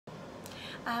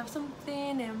I have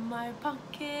something in my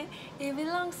pocket, it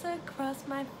belongs across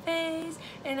my face,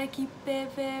 and I keep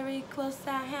it very close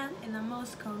at hand in the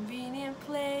most convenient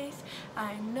place.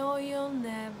 I know you'll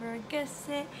never guess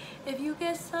it if you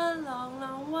guess a long,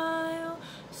 long while.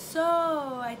 So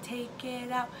I take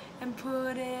it out and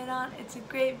put it on. It's a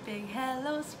great big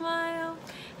hello smile.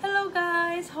 Hello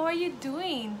guys, how are you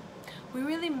doing? We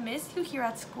really miss you here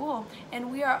at school, and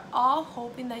we are all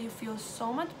hoping that you feel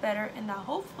so much better and that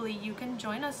hopefully you can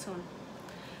join us soon.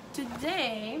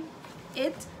 Today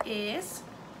it is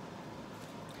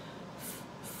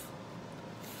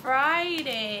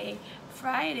Friday.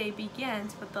 Friday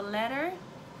begins with the letter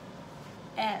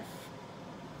F.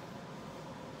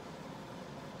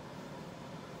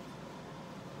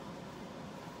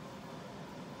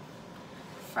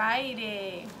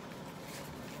 Friday.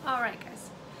 Alright guys,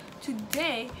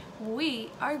 today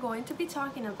we are going to be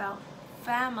talking about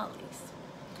families.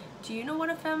 Do you know what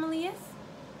a family is?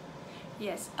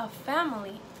 Yes, a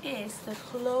family is the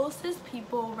closest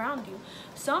people around you.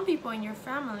 Some people in your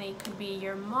family could be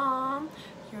your mom,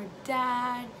 your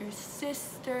dad, your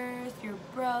sisters, your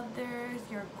brothers,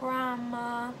 your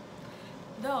grandma.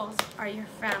 Those are your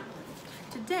family.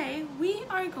 Today we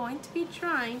are going to be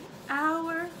drawing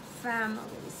our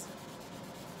families.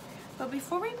 But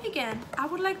before we begin, I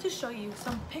would like to show you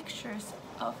some pictures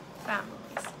of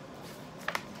families.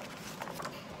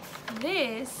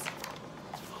 This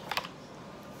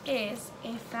is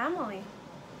a family.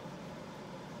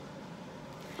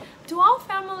 Do all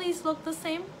families look the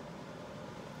same?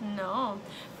 No,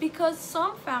 because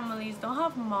some families don't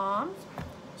have moms,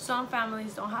 some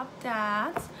families don't have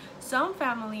dads, some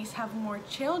families have more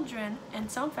children, and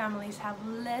some families have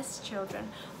less children,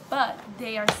 but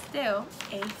they are still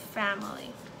a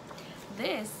family.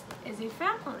 This is a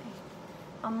family,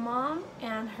 a mom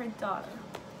and her daughter.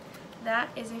 That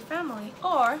is a family,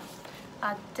 or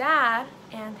a dad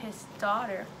and his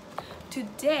daughter.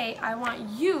 Today, I want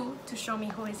you to show me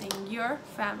who is in your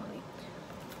family.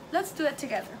 Let's do it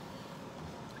together.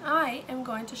 I am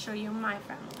going to show you my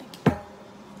family.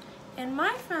 In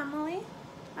my family,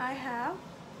 I have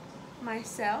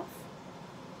myself,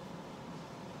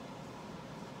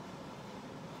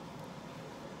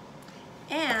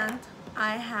 and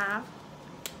I have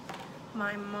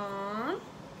my mom,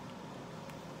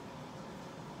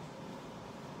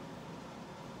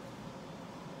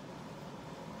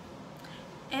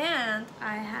 and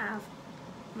I have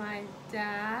my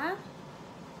dad,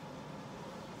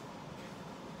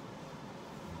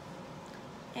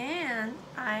 and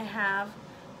I have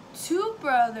 2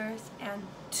 brothers and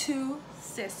 2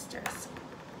 sisters.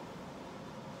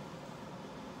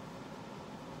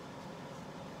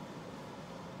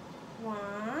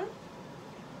 One,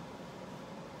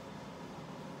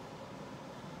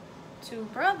 2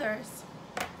 brothers.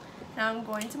 Now I'm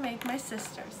going to make my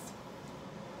sisters.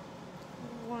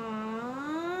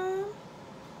 1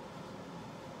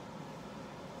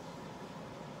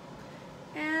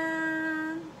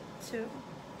 and 2.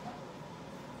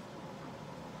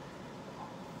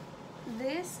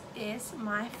 This is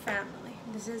my family.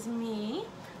 This is me,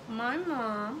 my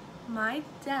mom, my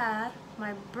dad,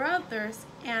 my brothers,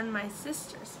 and my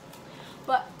sisters.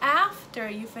 But after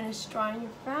you finish drawing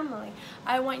your family,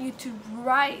 I want you to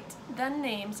write the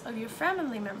names of your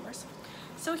family members.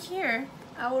 So here,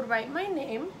 I would write my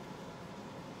name,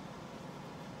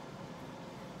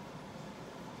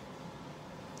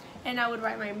 and I would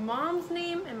write my mom's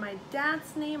name and my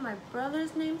dad's name, my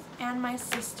brother's names, and my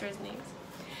sister's names.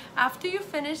 After you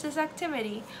finish this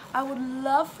activity, I would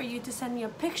love for you to send me a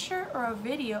picture or a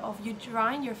video of you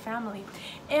drawing your family.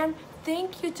 And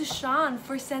thank you to Sean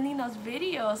for sending us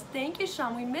videos. Thank you,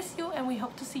 Sean. We miss you and we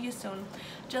hope to see you soon.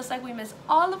 Just like we miss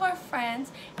all of our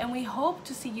friends, and we hope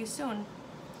to see you soon.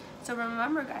 So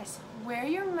remember guys, wear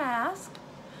your mask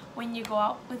when you go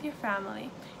out with your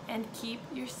family and keep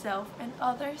yourself and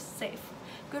others safe.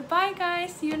 Goodbye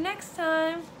guys, see you next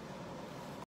time.